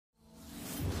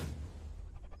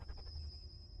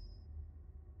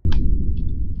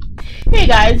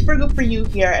guys, Virgo for you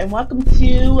here, and welcome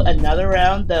to another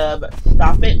round of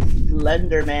Stop It,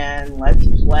 Slender Man. Let's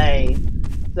play.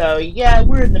 So yeah,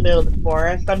 we're in the middle of the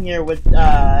forest. I'm here with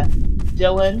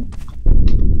Dylan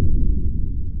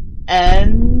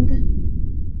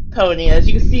and Pony. As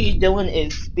you can see, Dylan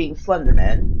is being Slender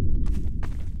Man,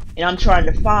 and I'm trying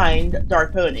to find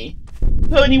Dark Pony.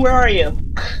 Pony, where are you?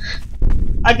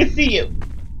 I can see you.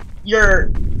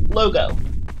 Your logo.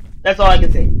 That's all I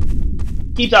can see.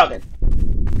 Keep talking.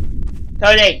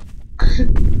 Pony!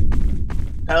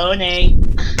 Pony!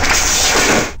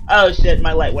 Oh shit,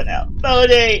 my light went out.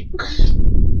 Pony!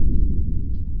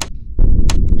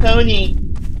 Pony!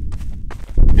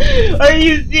 Are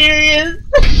you serious?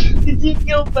 Did you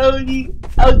kill Pony?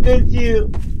 How could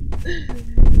you?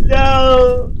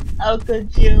 No! How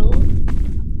could you?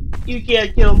 You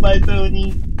can't kill my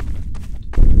Pony.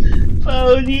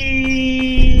 Pony!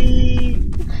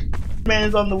 Man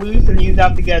is on the loose and he's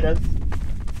out to get us.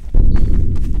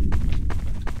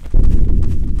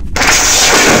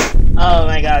 Oh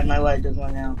my god, my light just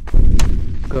went out.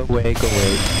 Go away, go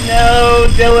away. No,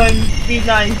 Dylan! Be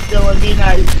nice, Dylan, be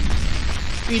nice.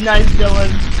 Be nice,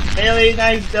 Dylan. Really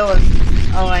nice, Dylan.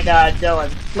 Oh my god, Dylan,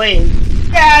 please.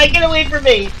 Yeah, get away from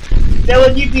me!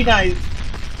 Dylan, you be nice.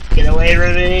 Get away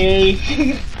from me!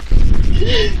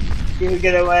 You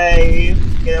get away.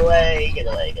 Get away, get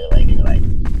away, get away, get away.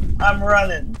 I'm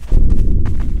running.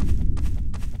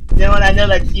 Dylan, I know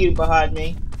that's you behind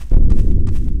me.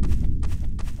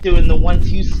 Doing the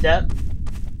 1-2 step.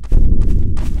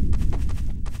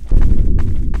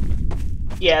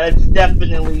 Yeah, that's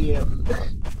definitely you.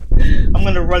 I'm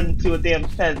gonna run into a damn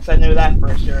fence, I know that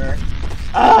for sure.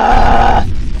 Ah!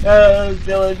 Oh,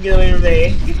 Dylan, get away from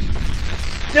me.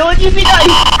 Dylan, you be nice!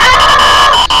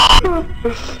 Ah!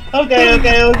 Okay.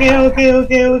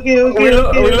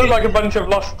 We look like a bunch of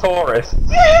lost tourists.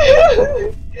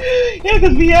 Yeah,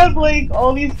 because we have like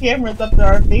all these cameras up to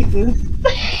our faces.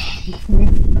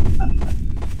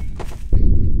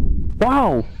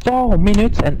 Wow, 4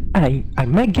 minutes and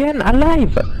I'm again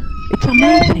alive! It's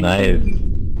amazing! Nice.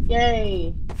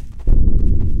 Yay!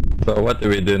 So what do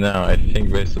we do now? I think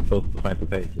we're supposed to find the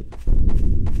pages.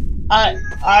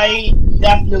 I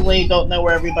definitely don't know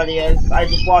where everybody is. I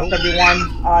just lost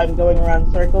everyone. I'm going around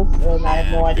in circles and I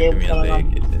have no idea what's going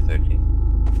on.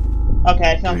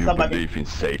 Okay, I found somebody. Do you believe in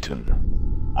Satan?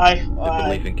 I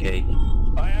believe in cake.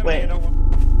 Wait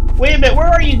a minute, where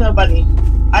are you, nobody?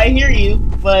 I hear you,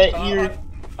 but you're...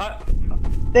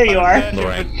 There you are. On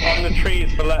the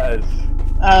trees for letters.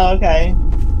 Oh, okay.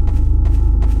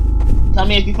 Tell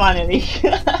me if you find any.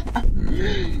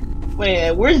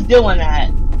 Wait, where's Dylan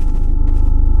at?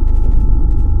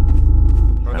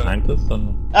 Behind us?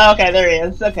 Oh, okay, there he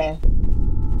is. Okay.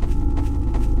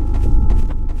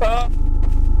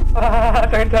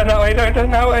 Don't turn that way, don't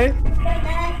turn that way.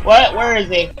 What? Where is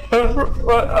he?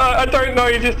 I don't know,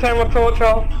 you just turned my torch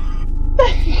off.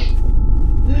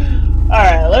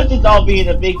 Alright, let's just all be in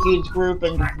a big huge group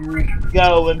and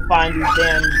go and find these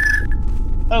damn...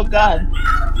 Oh god.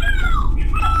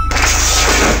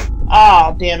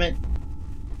 Oh, damn it.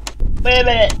 Wait a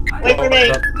minute. Wait for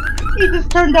me. He just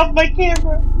turned off my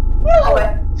camera.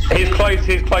 He's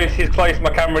close, my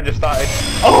camera just started.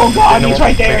 Oh god, he's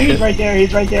right there, he's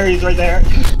right there.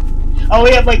 Oh,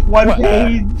 we have like one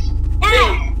page.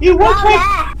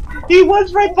 He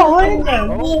was right behind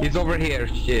us. He's over here,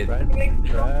 shit.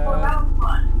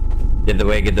 Get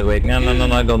away. No,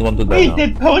 I don't want to die. Wait,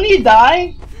 did Pony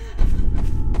die?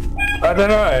 I don't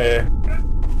know.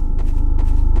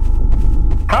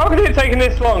 How could it have taken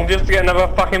this long just to get another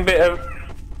fucking bit of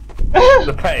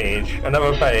the page?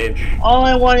 Another page. All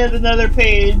I want is another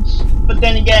page, but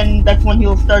then again, that's when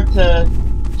he'll start to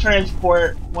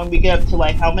transport when we get up to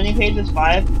like how many pages?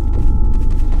 5?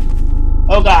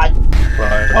 Oh god.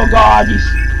 Right. Oh god,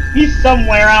 he's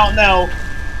somewhere, I don't know.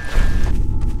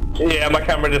 Yeah, my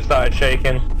camera just started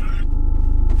shaking.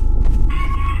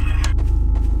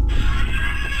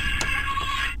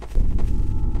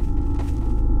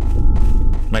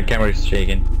 My camera is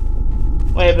shaking.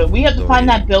 Wait, but we have to find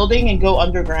that building and go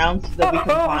underground so that we can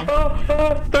find...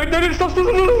 Stop!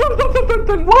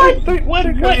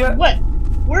 What?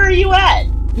 Where are you at?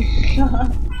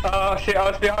 Oh shit, I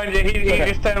was behind you, he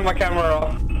just turned my camera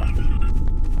off.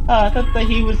 Oh, I thought that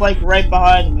he was like right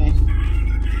behind me.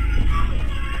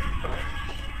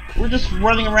 We're just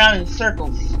running around in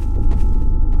circles.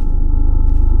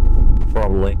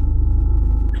 Probably.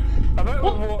 I bet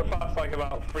we've walked past like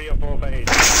about 3 or 4 pages.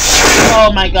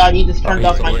 Oh my god, he just turned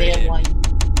off my damn light.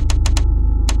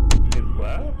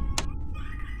 Where?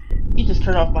 He just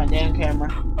turned off my damn camera.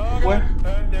 Oh, Where? No,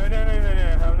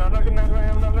 I'm not looking that way,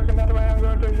 I'm not looking that way, I'm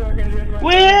going to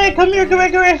Wait, come here,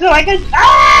 so I can.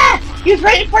 Ah! He's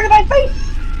right in front of my face.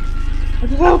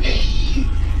 Okay.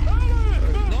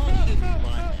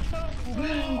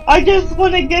 I just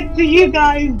want to get to you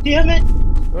guys, damn it.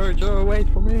 Joe, wait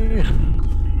for me.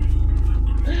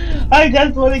 I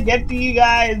just want to get to you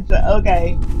guys.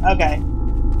 Okay.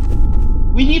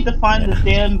 We need to find this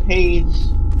damn page.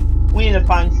 We need to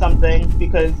find something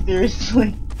because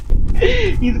seriously,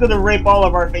 he's gonna rape all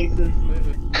of our faces.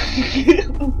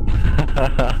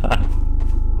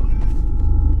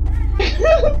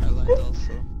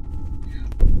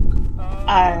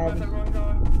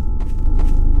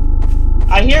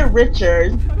 I hear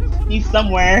Richard. He's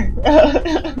somewhere.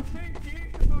 The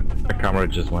camera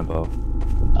just went off.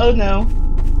 Oh no.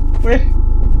 Where?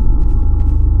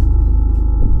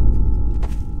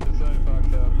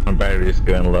 My battery's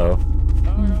going low.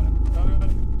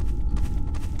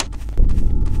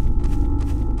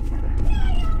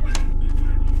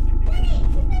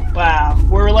 Wow,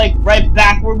 we're like right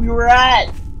back where we were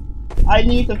at. I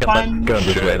need to find. Let's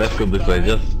go this way. Let's go this way.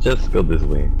 Just go this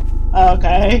way.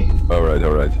 Okay. All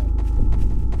right.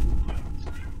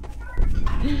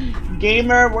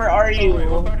 Gamer, where are you?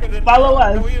 Follow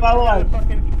us.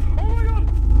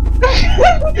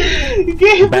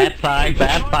 Gamer. Bad sign.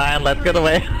 Let's get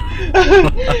away.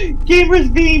 Gamer's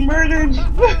being murdered.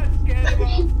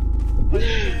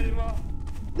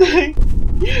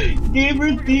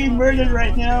 Gamer's being murdered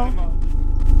right now.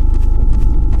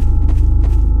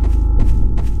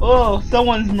 Oh,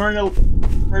 someone's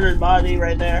murdered body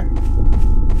right there.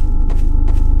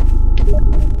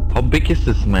 How big is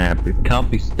this map? It can't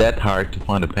be that hard to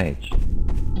find a page.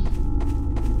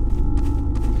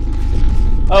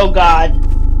 Oh god.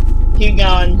 Keep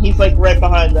going. He's like right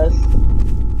behind us.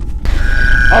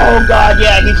 Oh god,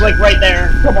 yeah, he's like right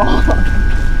there. Come on.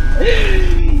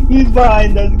 He's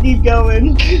behind us. Keep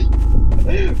going.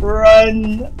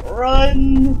 Run.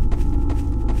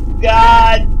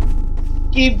 God.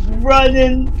 Keep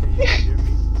running.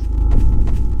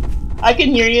 I can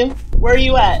hear you. Where are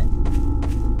you at?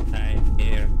 I'm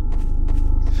here.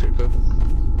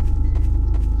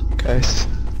 Guys.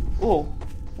 Ooh.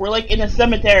 We're like in a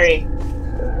cemetery.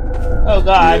 Oh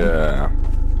god. Yeah.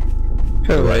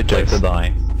 Right, Jack to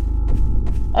die.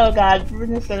 Oh god, we're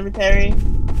in a cemetery.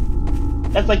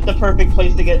 That's like the perfect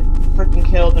place to get freaking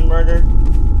killed and murdered.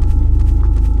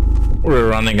 We're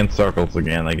running in circles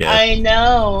again, I guess. I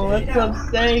know, that's what I'm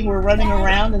saying. We're running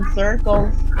around in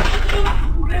circles.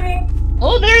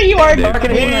 Oh, there you are! I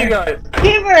can hear you guys.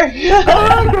 Gamer!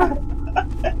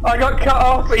 I got cut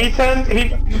off. He fucking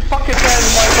turned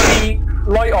my bloody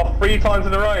light off 3 times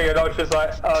in a row, and I was just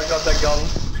like, oh god, they're gone.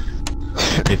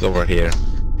 He's over here.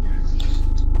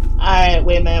 Alright,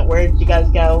 wait a minute, where did you guys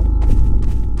go?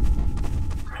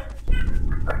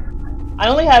 I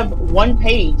only have 1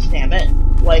 page, damn it.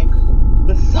 Like,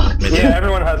 this sucks. Yeah,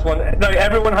 everyone has one. No,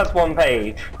 everyone has 1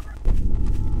 page.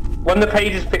 When the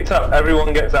page is picked up,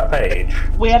 everyone gets that page.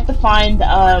 We have to find,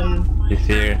 He's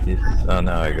here. Oh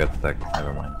no, I got stuck.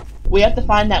 Never mind. we have to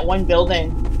find that one building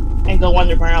and go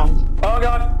underground. Oh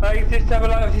god, he's just having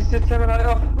light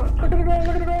off, Look at the ground,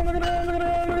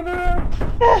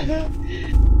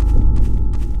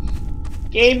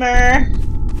 Gamer!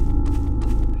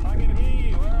 I can hear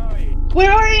you,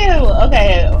 Where are you?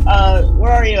 Okay,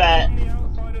 where are you at? On the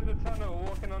outside of the tunnel,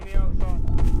 walking on the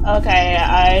outside. Okay,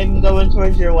 I'm going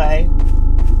towards your way.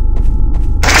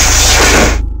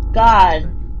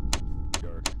 God.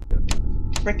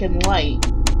 Frickin' light.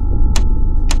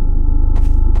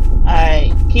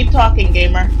 Alright, keep talking,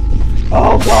 gamer.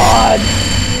 Oh god!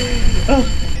 1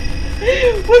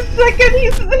 second,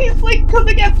 he's like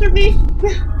coming after me.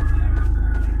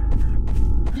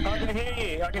 I can hear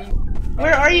you,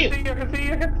 Where are you? I can see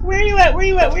you. Where are you at? Where are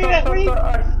you at? Where are you at? Where are you?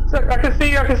 I can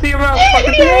see your mouth.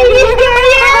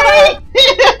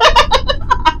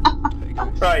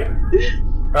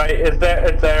 Right. Is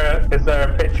there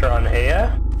a picture on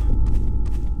here?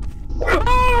 No!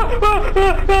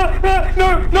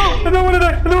 I don't want to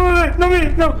die. No me.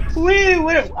 No.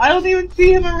 Wait, I don't even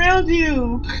see him around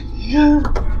you. He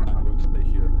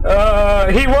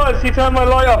turned my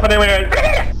light off and then we went.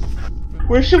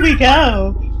 Where should we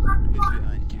go?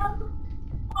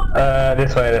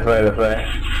 This way.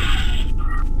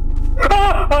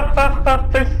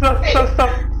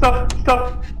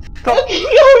 Stop.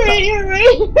 You're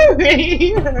right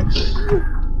here.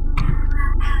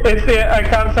 It's here, I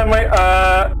can't send my,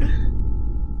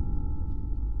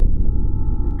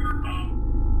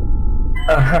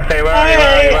 Okay, where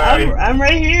are you? I'm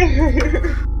right here.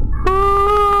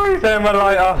 Turn my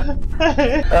light off.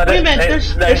 Wait a minute,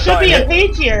 there should be a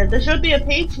page here. There should be a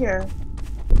page here.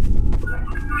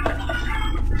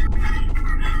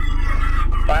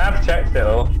 I have checked it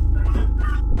all.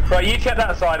 Right, you check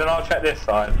that side and I'll check this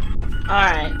side.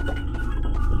 Alright.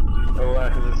 We'll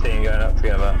work as a team going up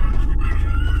together.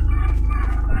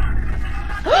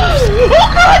 Oh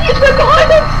god, he's right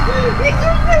behind us!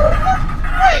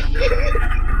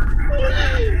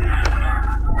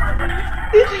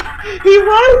 He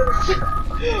runs!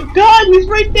 God, he's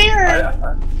right there!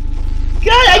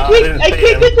 God, I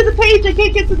can't get to the page, I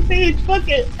can't get to the page, fuck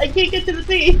it, I can't get to the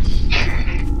page.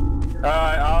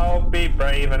 Alright, I'll be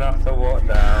brave enough to walk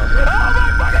down. Oh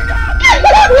my fucking god!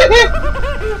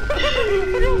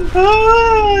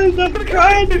 Oh, I'm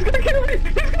trying. He's gonna kill me!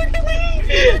 He's gonna kill me!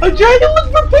 I'm trying to look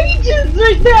for pages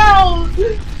right now!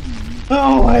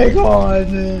 Oh my god,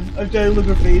 man. I'm trying to look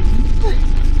for pages.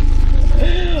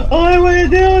 All I want to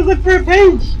do is look for a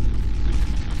page!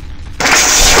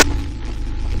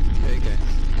 Okay.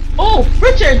 Oh,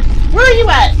 Richard! Where are you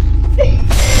at?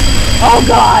 Oh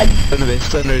god!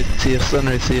 Slender is here,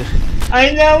 Slender is here.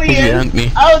 I know he He's is! behind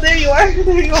me. Oh, there you are!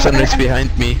 There you are! Slender is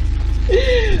behind me.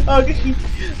 Okay.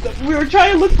 We were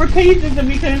trying to look for pages and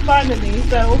we couldn't find any,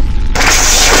 so...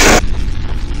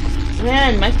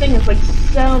 Man, my thing is like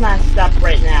so messed up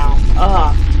right now.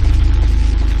 Ugh.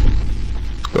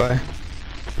 Why?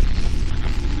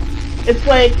 It's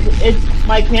like,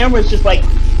 my camera's just like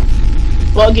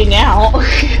bugging out.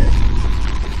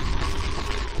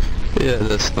 Yeah,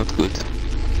 that's not good.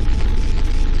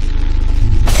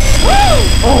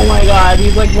 Oh my god,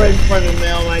 he's like right in front of me,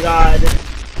 oh my god.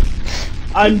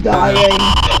 I'm dying.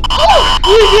 Oh,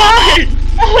 you died!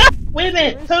 Wait a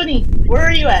minute, Tony, where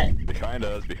are you at? Behind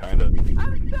us, behind us.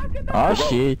 Oh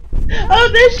shit. Oh,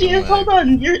 there she is, hold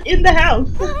on, you're in the house.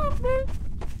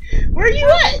 Where are you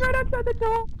at? Right outside the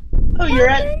door. Oh, you're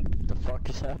at... What the fuck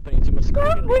is happening to my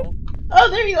screen? Oh,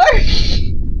 there you are!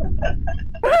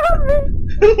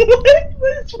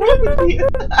 What's wrong with you?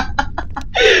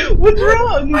 What's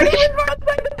wrong? I didn't run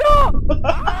outside the door!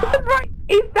 He's right,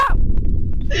 he's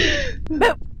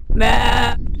that!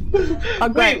 Nah. Oh,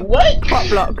 great. Wait, what? Spot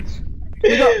blocked.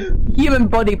 We got human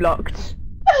body blocked.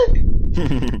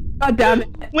 God damn it.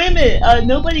 Wait a minute,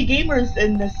 NobodyGamer's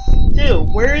in this too.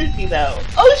 Where is he though?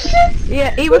 Oh shit!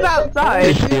 Yeah, he was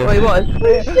outside. Well, he was.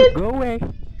 Oh shit! Go away.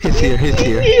 He's here, he's He's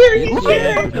here. here! He's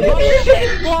here! Oh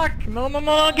shit! Block! No, no,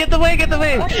 no! Get away! Get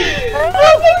away! Oh,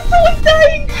 I'm so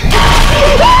dying!